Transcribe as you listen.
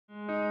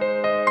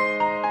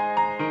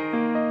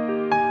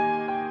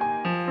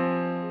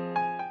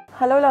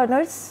Hello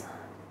learners,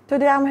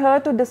 today I am here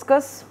to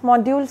discuss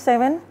module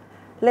 7,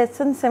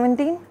 lesson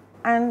 17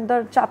 and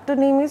the chapter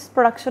name is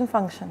production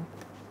function.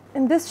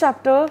 In this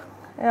chapter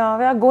we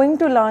are going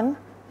to learn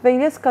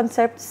various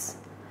concepts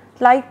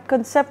like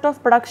concept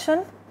of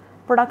production,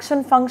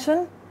 production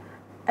function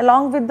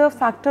along with the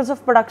factors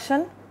of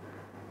production,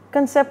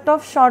 concept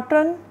of short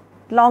run,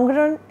 long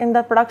run in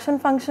the production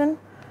function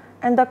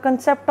and the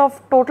concept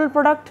of total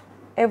product,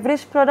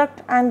 average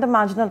product and the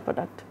marginal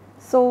product.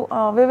 So,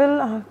 we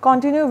will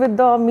continue with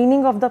the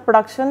meaning of the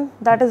production,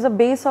 that is the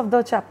base of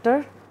the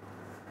chapter.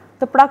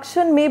 The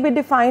production may be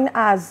defined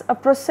as a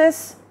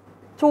process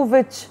through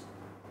which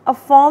a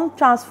firm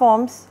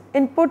transforms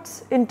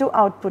inputs into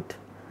output.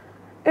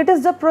 It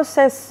is the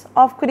process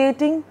of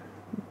creating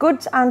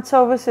goods and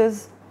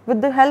services with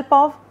the help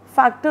of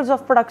factors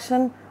of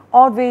production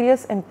or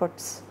various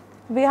inputs.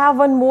 We have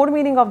one more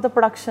meaning of the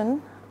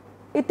production.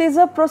 It is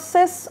a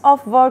process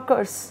of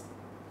workers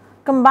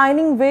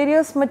combining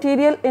various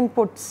material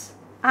inputs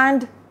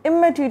and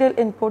immaterial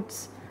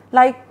inputs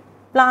like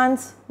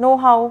plans,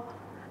 know-how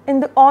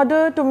in the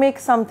order to make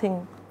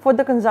something for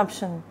the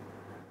consumption,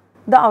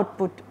 the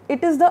output.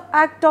 It is the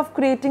act of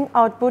creating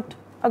output,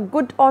 a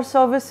good or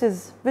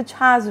services which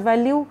has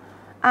value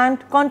and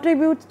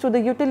contributes to the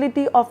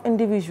utility of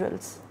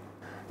individuals.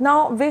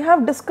 Now, we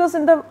have discussed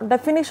in the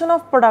definition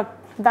of product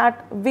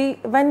that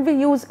when we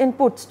use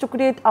inputs to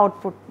create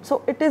output,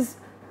 so it is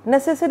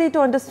necessary to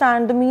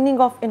understand the meaning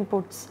of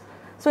inputs.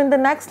 So, in the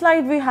next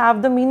slide we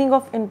have the meaning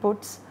of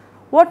inputs.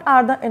 What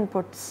are the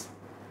inputs?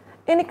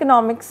 In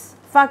economics,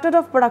 factor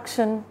of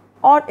production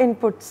or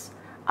inputs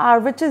are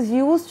which is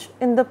used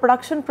in the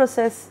production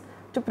process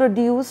to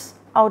produce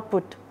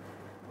output,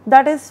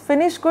 that is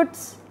finished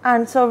goods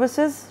and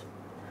services.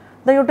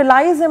 The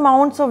utilized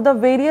amounts of the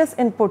various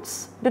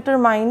inputs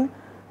determine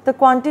the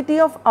quantity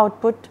of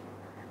output.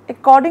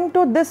 According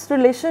to this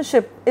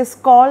relationship is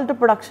called the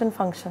production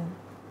function.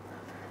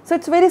 So,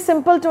 it is very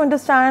simple to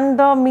understand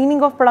the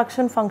meaning of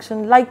production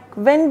function, like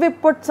when we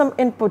put some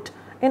input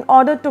in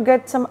order to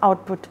get some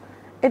output,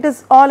 it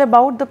is all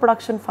about the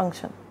production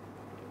function.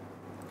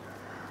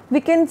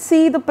 We can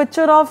see the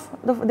picture of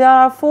there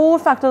are 4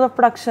 factors of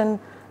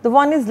production. The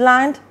one is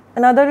land,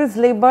 another is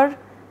labor,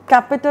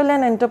 capital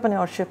and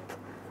entrepreneurship.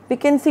 We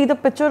can see the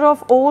picture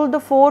of all the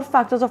 4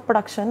 factors of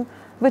production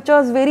which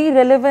are very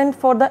relevant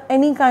for the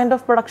any kind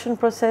of production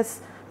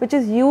process which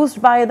is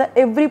used by the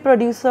every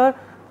producer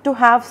to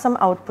have some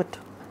output.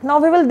 Now,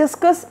 we will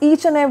discuss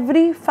each and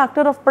every factor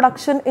of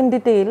production in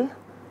detail.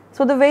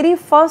 So, the very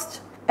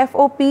first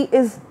FOP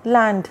is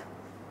land.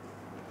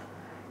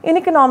 In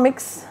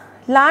economics,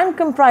 land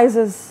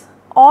comprises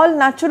all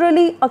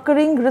naturally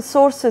occurring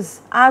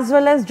resources as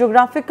well as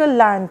geographical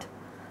land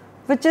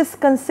which is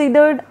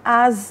considered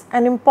as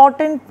an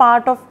important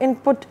part of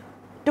input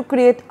to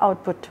create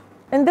output.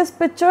 In this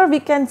picture, we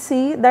can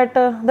see that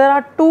there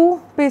are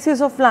 2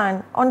 pieces of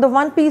land. On the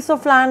one piece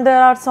of land,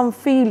 there are some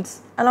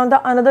fields and on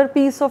the another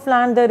piece of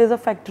land, there is a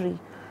factory.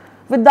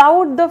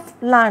 Without the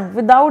land,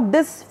 without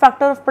this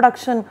factor of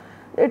production,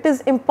 it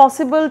is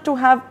impossible to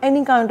have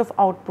any kind of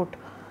output.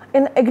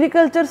 In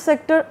agriculture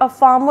sector, a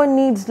farmer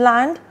needs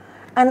land,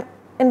 and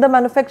in the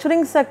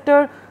manufacturing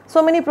sector,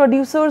 so many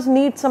producers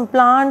need some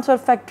plants or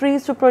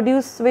factories to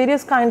produce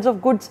various kinds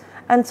of goods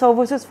and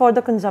services for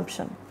the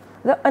consumption.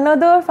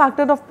 Another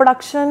factor of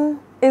production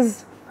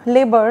is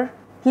labor.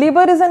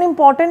 Labor is an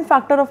important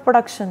factor of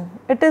production.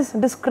 It is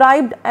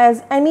described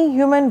as any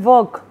human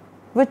work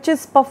which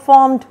is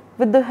performed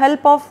with the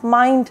help of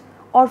mind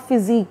or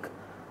physique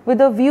with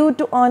a view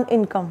to earn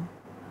income.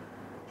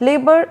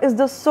 Labor is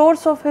the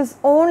source of his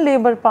own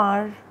labor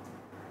power.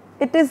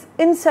 It is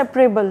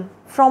inseparable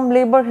from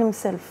labor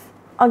himself.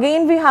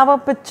 Again, we have a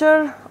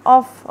picture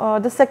of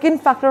the second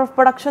factor of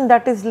production,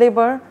 that is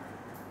labor.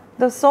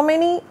 So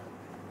many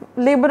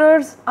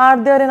laborers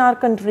are there in our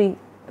country.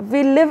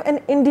 We live in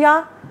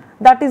India,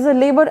 that is a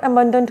labor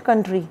abundant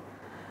country.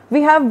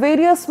 We have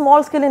various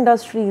small scale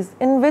industries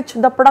in which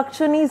the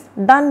production is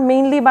done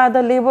mainly by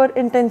the labor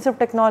intensive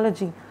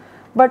technology.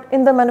 But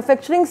in the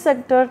manufacturing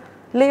sector,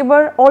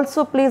 labor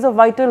also plays a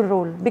vital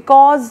role,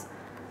 because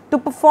to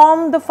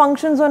perform the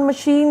functions on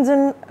machines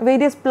in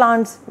various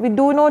plants, we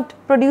do not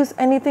produce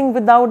anything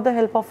without the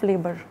help of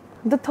labor.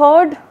 The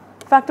third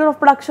factor of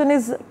production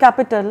is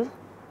capital.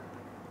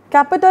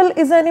 Capital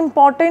is an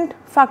important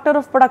factor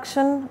of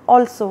production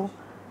also.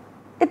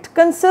 It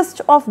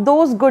consists of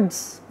those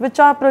goods which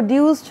are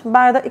produced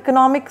by the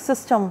economic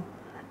system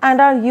and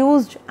are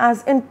used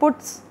as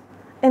inputs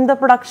in the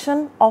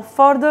production of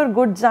further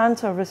goods and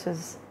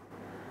services.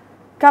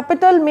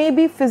 Capital may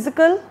be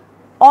physical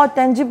or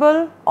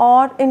tangible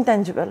or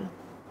intangible.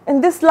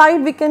 In this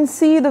slide, we can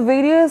see the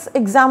various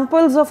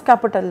examples of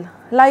capital.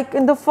 Like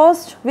in the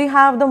first, we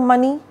have the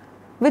money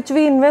which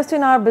we invest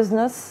in our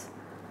business.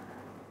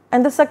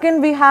 And the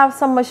second, we have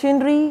some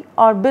machinery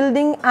or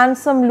building and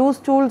some loose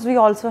tools we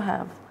also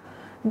have.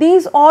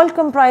 These all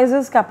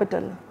comprises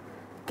capital.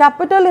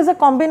 Capital is a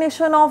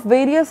combination of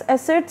various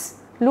assets,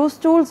 loose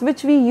tools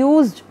which we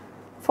used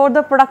for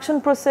the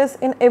production process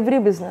in every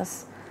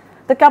business.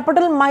 The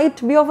capital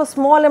might be of a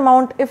small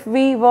amount if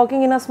we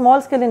working in a small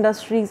scale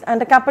industries,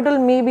 and the capital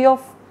may be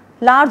of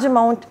large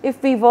amount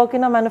if we work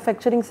in a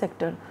manufacturing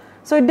sector.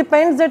 So it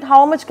depends that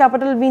how much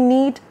capital we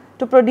need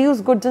to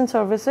produce goods and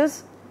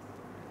services.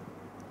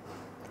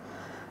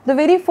 The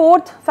very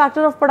fourth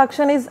factor of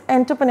production is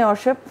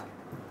entrepreneurship.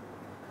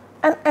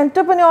 An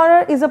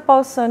entrepreneur is a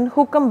person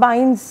who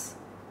combines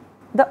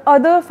the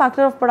other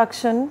factor of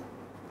production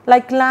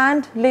like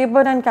land,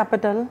 labor and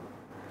capital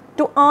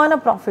to earn a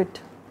profit.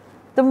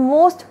 The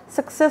most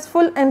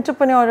successful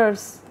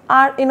entrepreneurs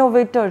are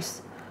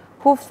innovators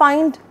who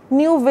find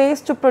new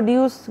ways to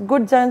produce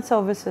goods and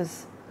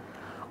services,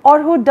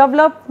 or who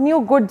develop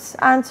new goods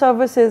and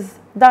services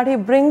that he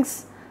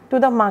brings to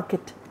the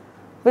market.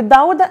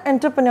 Without the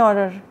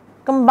entrepreneur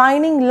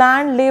combining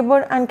land,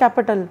 labor and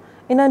capital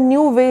in a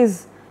new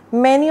ways,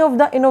 many of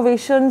the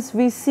innovations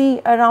we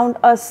see around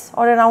us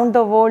or around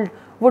the world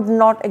would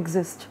not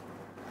exist.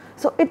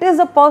 So it is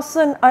a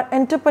person, an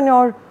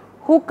entrepreneur,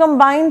 who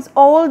combines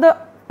all the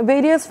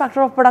various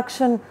factors of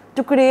production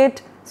to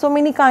create so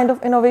many kind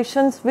of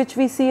innovations which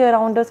we see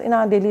around us in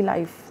our daily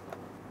life.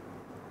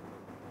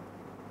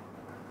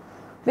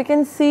 We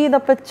can see the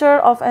picture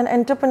of an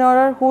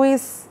entrepreneur who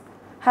is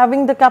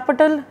having the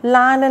capital,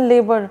 land and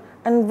labor,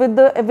 and with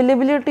the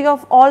availability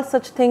of all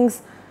such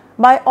things,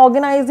 by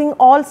organizing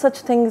all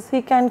such things,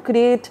 he can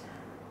create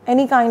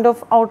any kind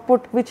of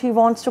output which he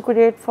wants to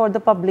create for the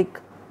public,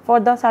 for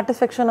the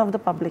satisfaction of the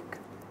public.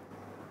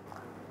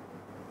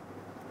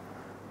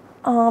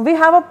 We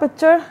have a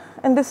picture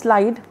in this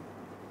slide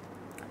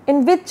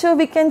in which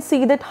we can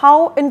see that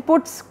how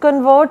inputs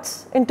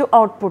converts into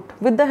output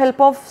with the help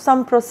of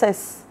some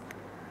process.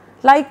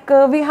 Like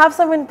we have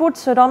some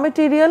inputs, raw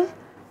material,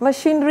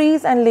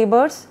 machineries and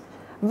labors.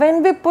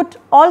 When we put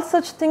all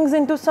such things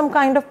into some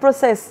kind of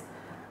process,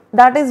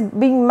 that is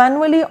being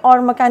manually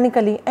or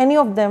mechanically, any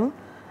of them,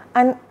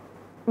 and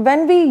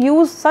when we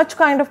use such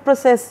kind of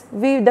process,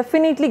 we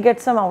definitely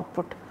get some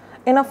output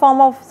in a form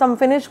of some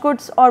finished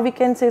goods, or we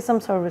can say some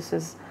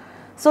services.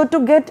 So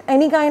to get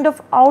any kind of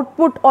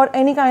output or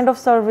any kind of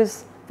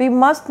service, we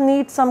must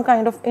need some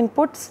kind of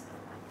inputs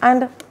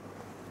and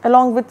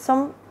along with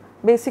some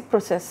basic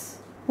process.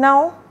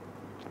 Now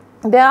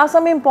there are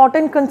some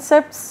important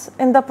concepts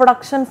in the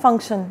production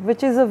function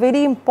which is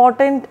very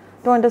important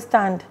to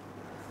understand.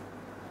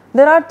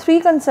 There are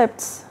three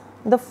concepts.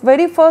 The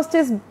very first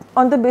is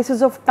on the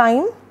basis of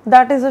time,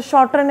 that is a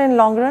short run and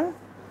long run.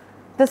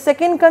 The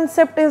second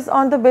concept is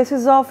on the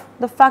basis of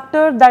the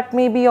factor, that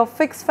may be a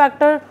fixed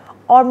factor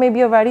or maybe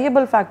a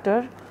variable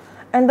factor.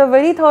 And the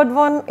very third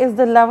one is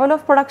the level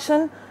of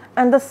production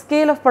and the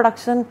scale of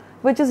production,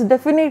 which is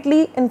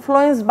definitely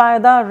influenced by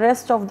the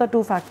rest of the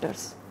two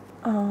factors.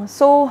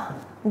 So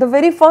the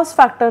very first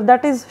factor,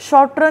 that is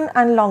short run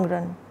and long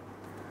run.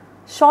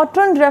 Short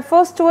run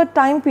refers to a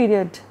time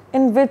period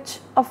in which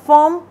a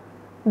firm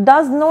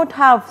does not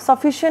have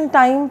sufficient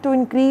time to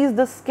increase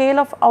the scale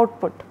of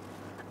output.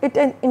 It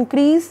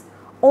increase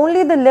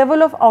only the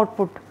level of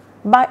output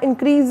by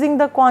increasing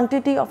the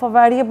quantity of a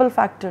variable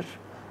factor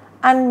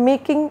and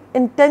making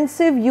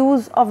intensive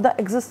use of the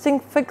existing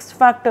fixed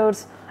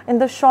factors in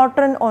the short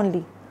run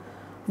only.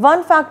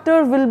 One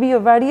factor will be a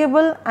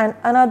variable and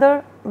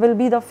another will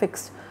be the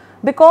fixed.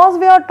 Because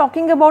we are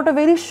talking about a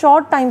very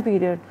short time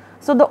period,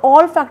 so the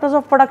all factors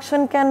of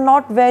production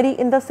cannot vary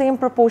in the same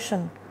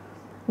proportion.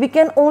 We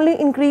can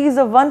only increase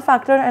the one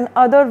factor and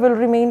other will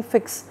remain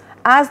fixed,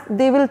 as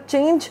they will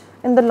change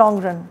in the long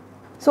run.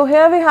 So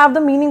here we have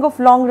the meaning of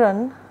long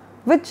run,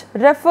 which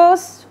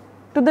refers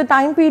to the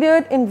time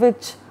period in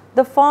which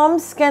the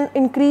firms can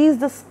increase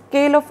the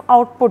scale of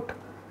output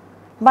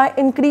by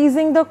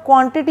increasing the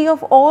quantity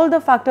of all the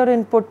factor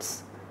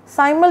inputs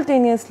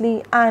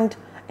simultaneously and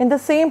in the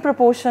same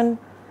proportion.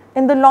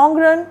 In the long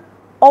run,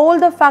 all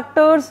the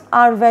factors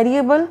are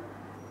variable,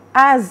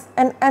 as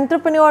an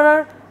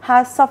entrepreneur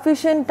has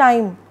sufficient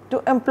time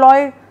to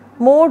employ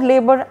more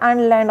labor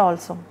and land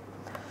also.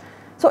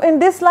 So in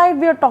this slide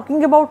we are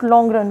talking about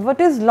long run.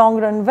 What is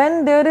long run?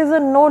 When there is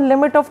no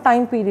limit of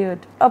time period,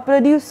 a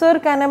producer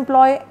can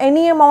employ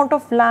any amount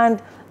of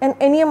land and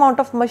any amount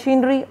of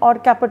machinery or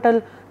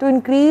capital to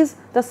increase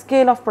the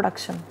scale of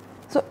production.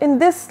 So in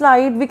this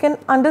slide we can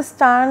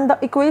understand the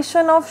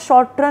equation of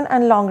short run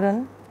and long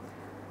run.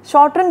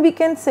 Short run, we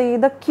can say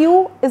the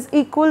Q is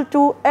equal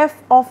to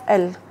F of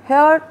L.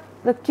 Here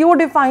the Q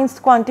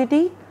defines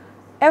quantity,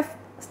 F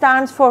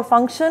stands for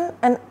function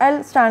and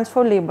L stands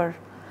for labor.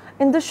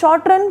 In the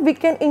short run, we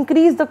can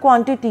increase the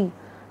quantity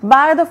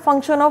by the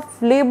function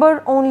of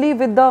labor only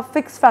with the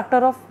fixed factor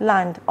of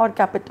land or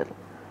capital.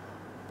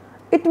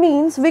 It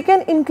means we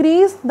can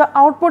increase the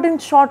output in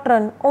short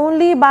run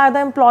only by the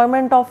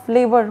employment of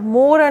labor,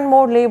 more and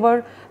more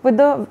labor with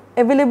the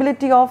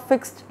availability of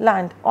fixed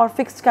land or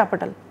fixed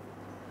capital.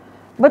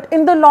 But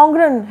in the long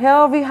run,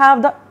 here we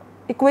have the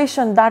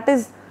equation, that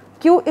is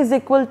Q is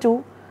equal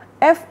to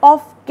F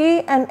of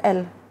K and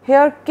L.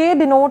 Here K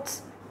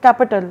denotes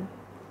capital.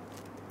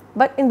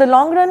 But in the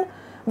long run,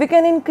 we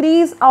can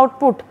increase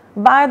output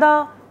by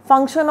the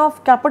function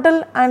of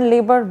capital and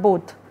labor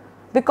both,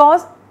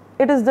 because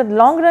it is the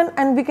long run,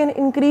 and we can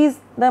increase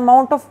the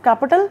amount of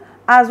capital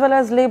as well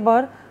as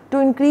labor to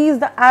increase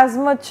the as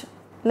much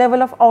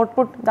level of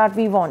output that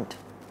we want.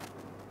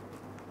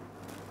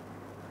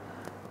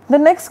 The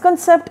next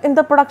concept in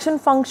the production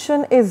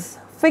function is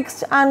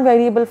fixed and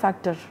variable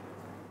factor.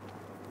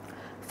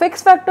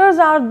 Fixed factors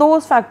are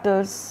those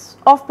factors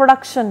of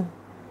production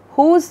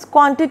whose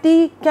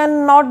quantity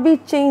cannot be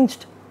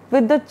changed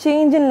with the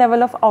change in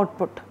level of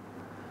output.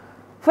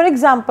 For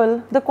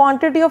example, the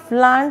quantity of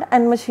land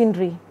and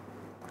machinery.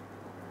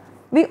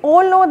 We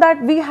all know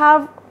that we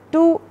have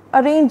to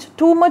arrange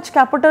too much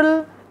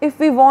capital if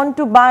we want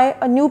to buy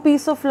a new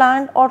piece of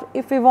land or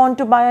if we want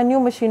to buy a new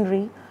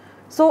machinery.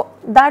 So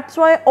that's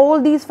why all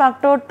these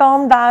factors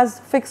termed as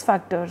fixed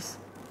factors,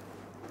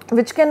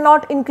 which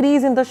cannot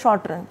increase in the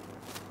short run.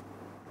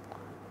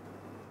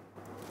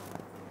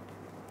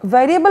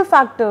 Variable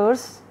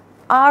factors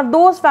are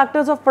those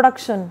factors of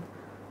production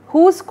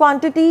whose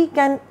quantity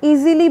can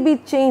easily be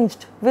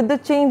changed with the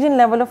change in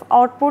level of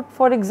output.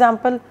 For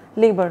example,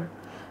 labor.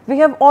 We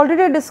have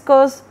already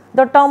discussed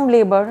the term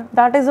labor,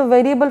 that is a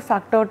variable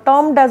factor,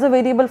 termed as a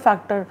variable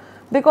factor,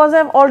 because I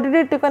have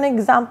already taken an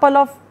example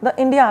of the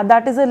India,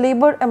 that is a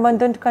labor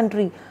abundant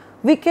country.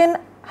 We can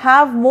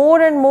have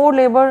more and more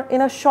labor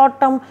in a short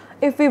term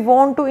if we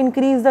want to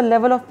increase the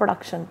level of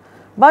production.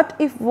 But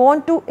if we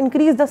want to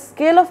increase the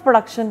scale of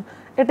production,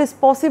 it is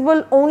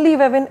possible only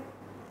when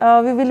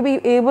we will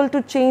be able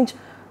to change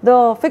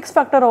the fixed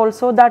factor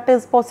also, that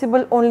is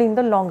possible only in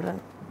the long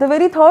run. The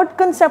very third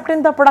concept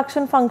in the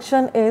production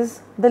function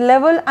is the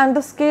level and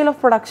the scale of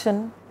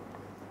production.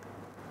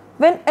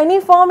 When any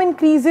firm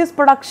increases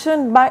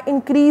production by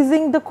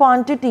increasing the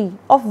quantity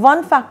of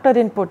one factor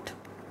input,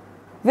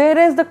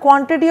 whereas the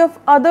quantity of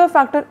other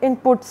factor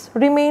inputs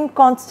remain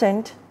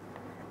constant,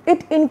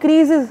 it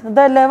increases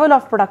the level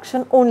of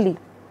production only.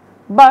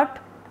 But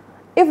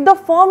if the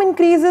firm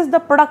increases the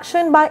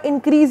production by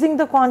increasing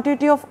the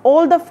quantity of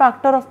all the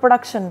factor of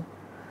production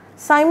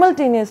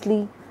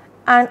simultaneously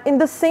and in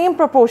the same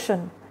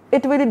proportion,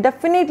 it will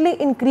definitely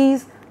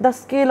increase the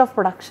scale of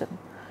production.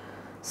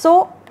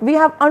 So we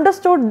have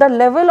understood the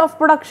level of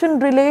production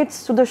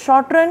relates to the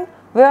short run,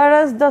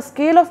 whereas the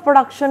scale of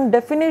production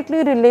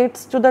definitely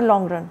relates to the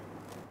long run.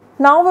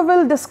 Now we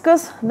will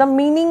discuss the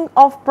meaning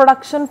of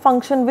production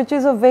function, which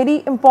is a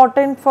very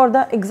important for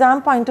the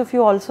exam point of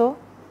view also.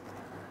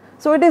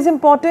 So it is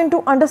important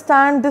to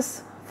understand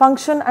this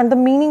function and the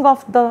meaning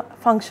of the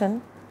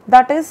function.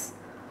 That is,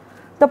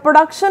 the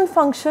production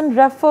function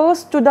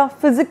refers to the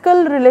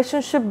physical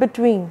relationship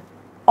between,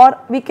 or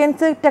we can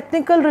say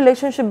technical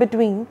relationship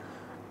between,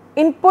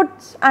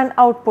 inputs and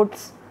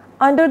outputs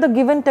under the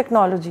given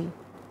technology.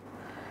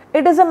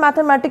 It is a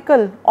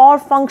mathematical or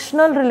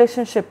functional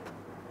relationship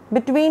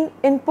between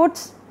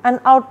inputs and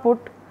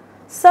output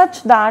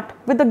such that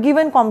with a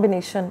given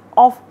combination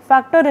of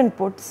factor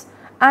inputs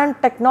and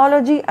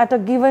technology at a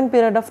given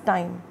period of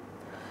time,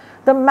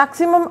 the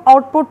maximum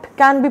output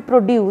can be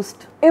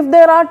produced. If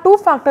there are two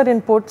factor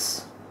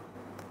inputs,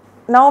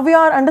 now we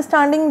are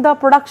understanding the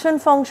production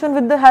function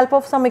with the help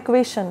of some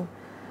equation.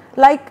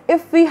 Like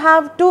if we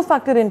have two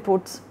factor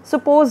inputs,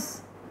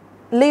 suppose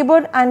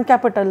labor and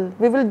capital,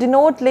 we will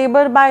denote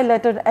labor by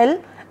letter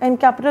L and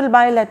capital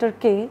by letter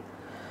K,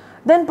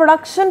 then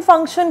production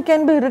function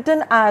can be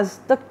written as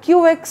the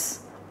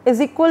Qx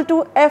is equal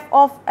to F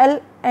of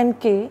L and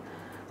K.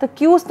 The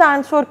Q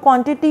stands for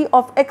quantity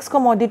of X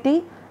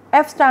commodity,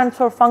 F stands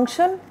for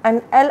function,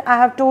 and L I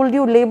have told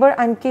you labor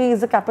and K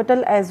is a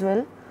capital as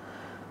well.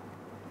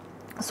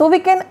 So we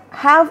can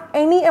have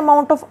any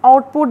amount of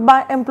output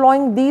by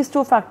employing these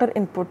two factor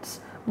inputs,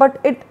 but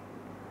it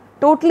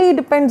totally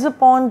depends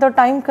upon the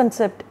time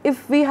concept.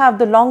 If we have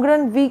the long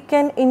run, we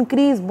can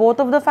increase both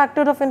of the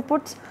factor of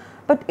inputs,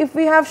 but if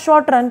we have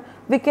short run,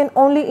 we can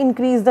only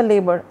increase the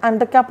labor and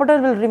the capital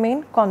will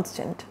remain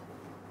constant.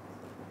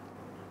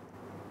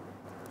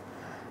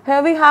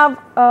 Here we have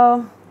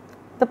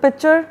the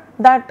picture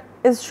that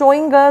is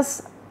showing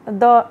us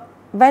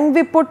when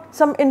we put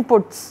some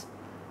inputs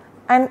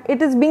and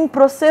it is being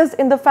processed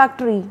in the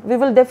factory, we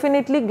will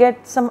definitely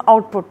get some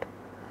output.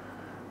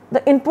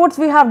 The inputs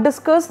we have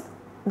discussed,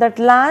 that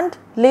land,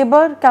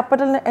 labor,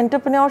 capital and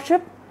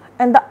entrepreneurship,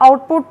 and the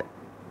output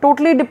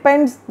totally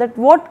depends that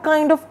what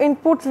kind of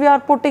inputs we are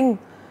putting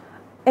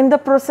in the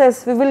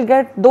process, we will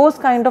get those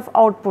kind of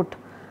output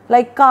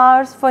like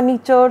cars,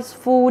 furnitures,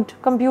 food,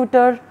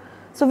 computer.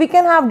 So we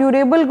can have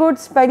durable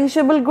goods,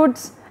 perishable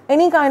goods,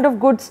 any kind of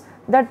goods,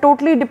 that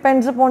totally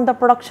depends upon the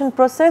production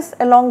process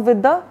along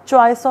with the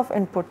choice of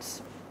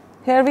inputs.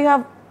 Here we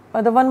have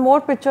the one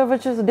more picture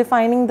which is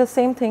defining the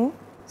same thing.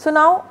 So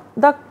now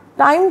the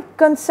time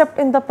concept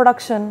in the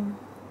production,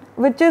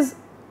 which is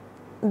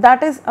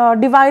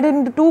divided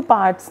into two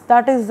parts,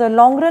 that is the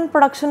long run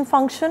production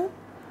function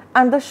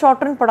and the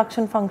short run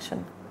production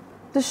function.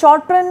 The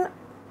short run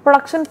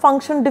production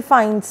function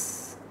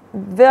defines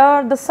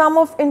where the sum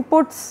of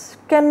inputs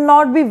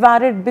cannot be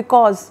varied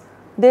because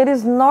there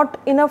is not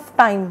enough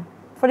time.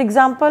 For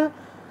example,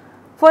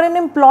 for an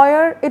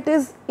employer it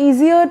is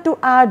easier to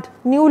add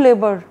new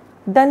labor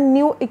than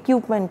new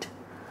equipment,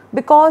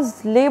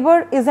 because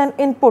labor is an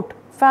input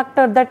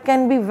factor that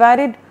can be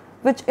varied,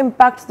 which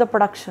impacts the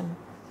production.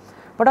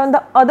 But on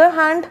the other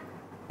hand,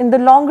 in the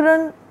long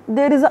run,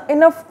 there is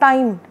enough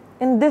time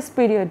in this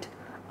period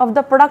of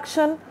the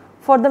production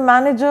for the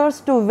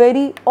managers to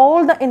vary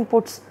all the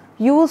inputs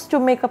used to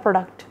make a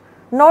product,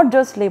 not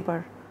just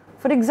labor.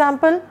 For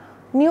example,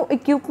 new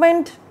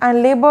equipment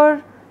and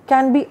labor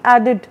can be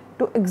added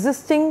to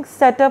existing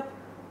setup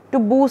to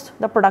boost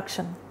the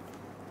production.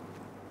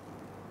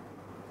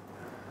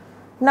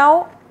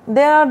 Now,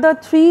 there are the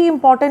three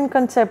important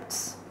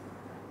concepts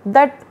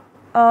that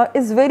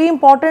is very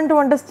important to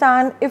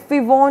understand if we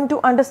want to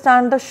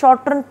understand the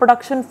short run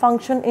production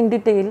function in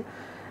detail,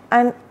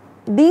 and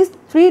these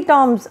three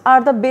terms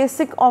are the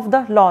basic of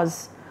the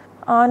laws.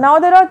 Now,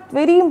 there are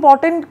very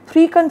important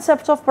three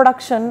concepts of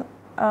production,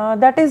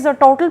 that is the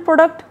total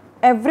product,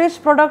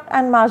 average product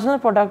and marginal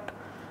product,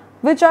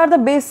 which are the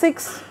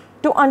basics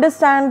to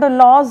understand the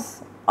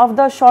laws of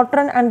the short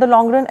run and the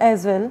long run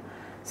as well.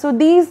 So,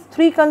 these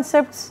three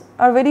concepts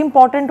are very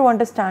important to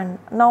understand.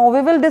 Now,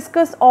 we will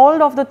discuss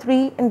all of the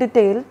three in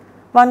detail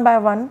one by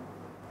one.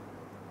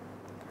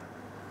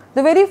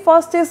 The very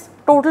first is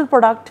total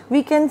product.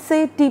 We can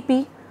say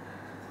TP.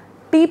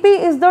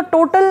 TP is the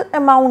total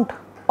amount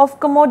of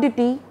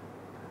commodity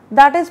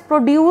that is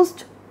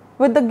produced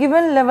with the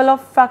given level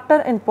of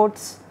factor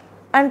inputs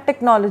and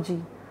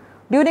technology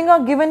during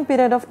a given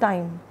period of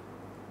time.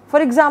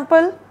 For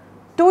example,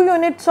 2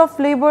 units of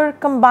labor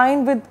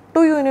combined with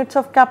 2 units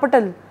of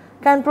capital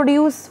can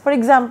produce, for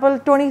example,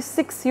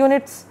 26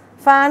 units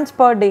fans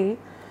per day.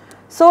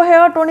 So,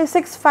 here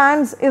 26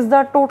 fans is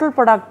the total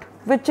product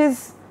which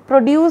is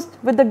produced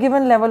with the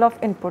given level of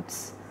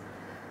inputs.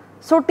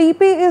 So,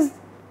 TP is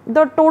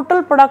the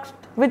total product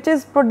which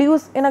is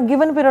produced in a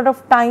given period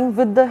of time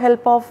with the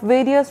help of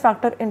various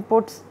factor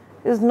inputs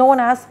is known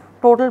as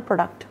total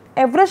product.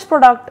 Average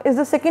product is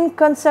the second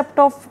concept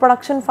of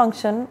production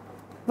function,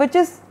 which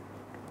is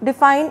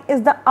defined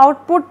as the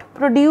output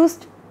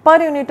produced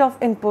per unit of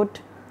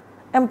input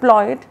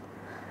employed.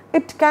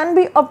 It can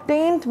be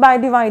obtained by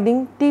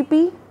dividing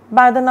TP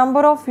by the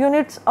number of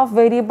units of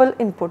variable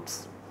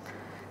inputs.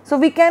 So,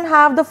 we can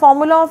have the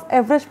formula of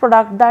average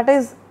product, that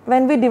is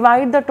when we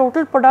divide the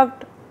total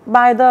product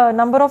by the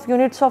number of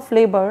units of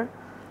labor.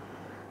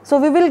 So,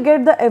 we will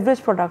get the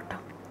average product.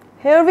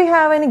 Here we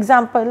have an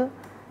example,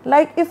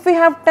 like if we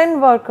have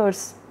 10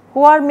 workers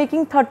who are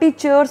making 30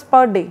 chairs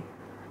per day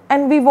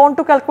and we want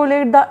to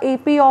calculate the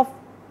AP of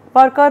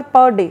worker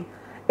per day,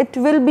 it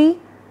will be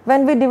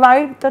when we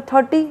divide the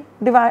 30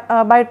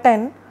 by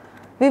 10,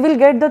 we will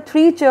get the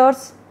 3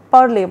 chairs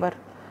per labor.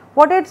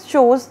 What it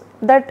shows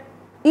that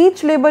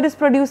each labor is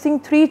producing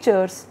 3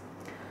 chairs.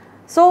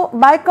 So,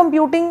 by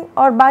computing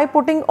or by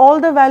putting all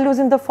the values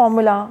in the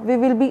formula, we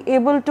will be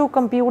able to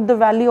compute the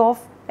value of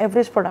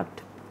average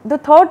product. The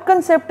third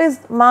concept is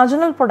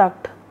marginal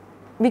product.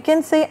 We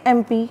can say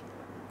MP.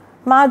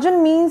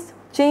 Margin means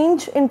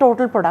change in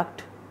total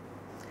product.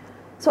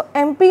 So,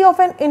 MP of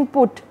an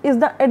input is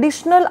the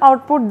additional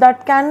output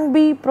that can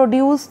be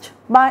produced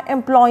by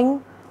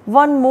employing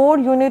one more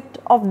unit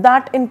of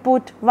that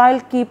input while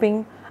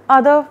keeping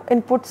other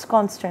inputs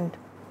constant.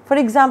 For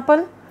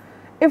example,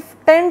 if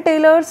 10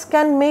 tailors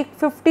can make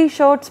 50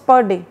 shirts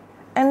per day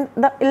and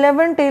the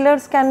 11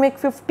 tailors can make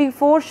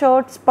 54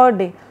 shirts per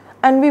day,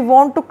 and we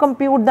want to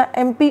compute the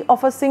MP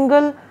of a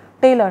single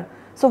tailor.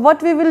 So,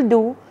 what we will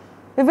do,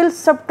 we will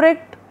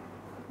subtract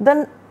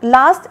the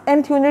last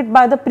nth unit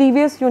by the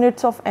previous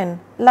units of n,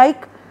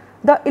 like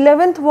the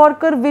 11th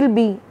worker will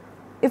be,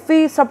 if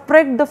we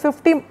subtract the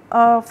 50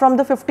 from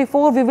the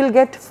 54, we will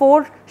get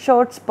 4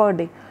 shirts per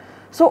day.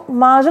 So,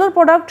 marginal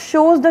product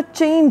shows the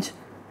change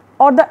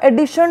or the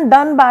addition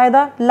done by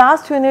the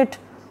last unit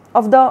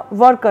of the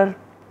worker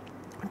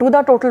to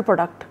the total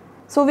product.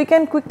 So, we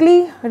can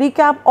quickly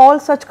recap all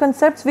such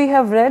concepts we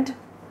have read.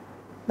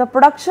 The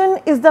production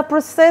is the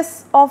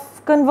process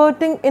of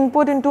converting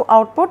input into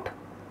output,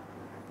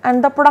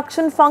 and the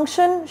production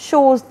function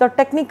shows the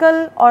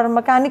technical or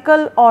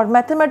mechanical or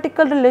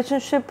mathematical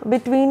relationship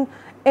between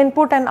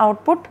input and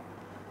output.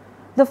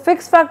 The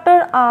fixed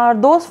factor are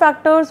those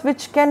factors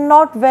which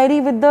cannot vary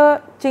with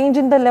the change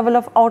in the level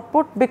of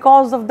output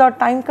because of the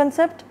time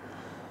concept,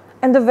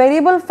 and the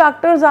variable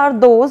factors are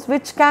those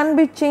which can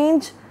be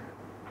changed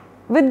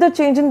with the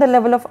change in the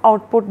level of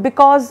output,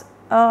 because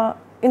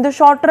in the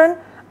short run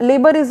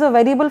labor is a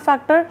variable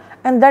factor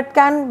and that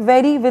can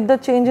vary with the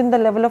change in the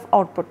level of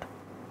output.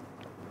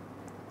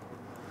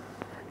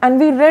 And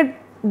we read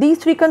these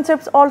three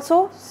concepts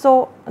also.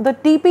 So, the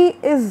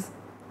TP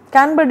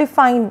can be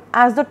defined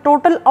as the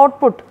total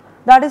output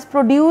that is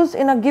produced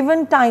in a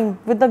given time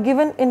with the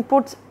given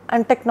inputs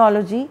and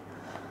technology.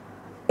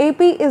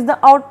 AP is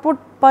the output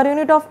per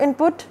unit of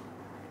input,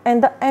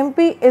 and the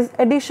MP is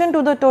addition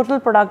to the total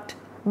product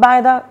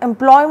by the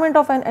employment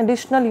of an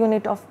additional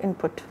unit of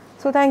input.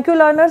 So, thank you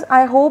learners.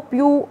 I hope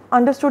you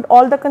understood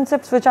all the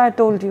concepts which I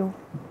told you.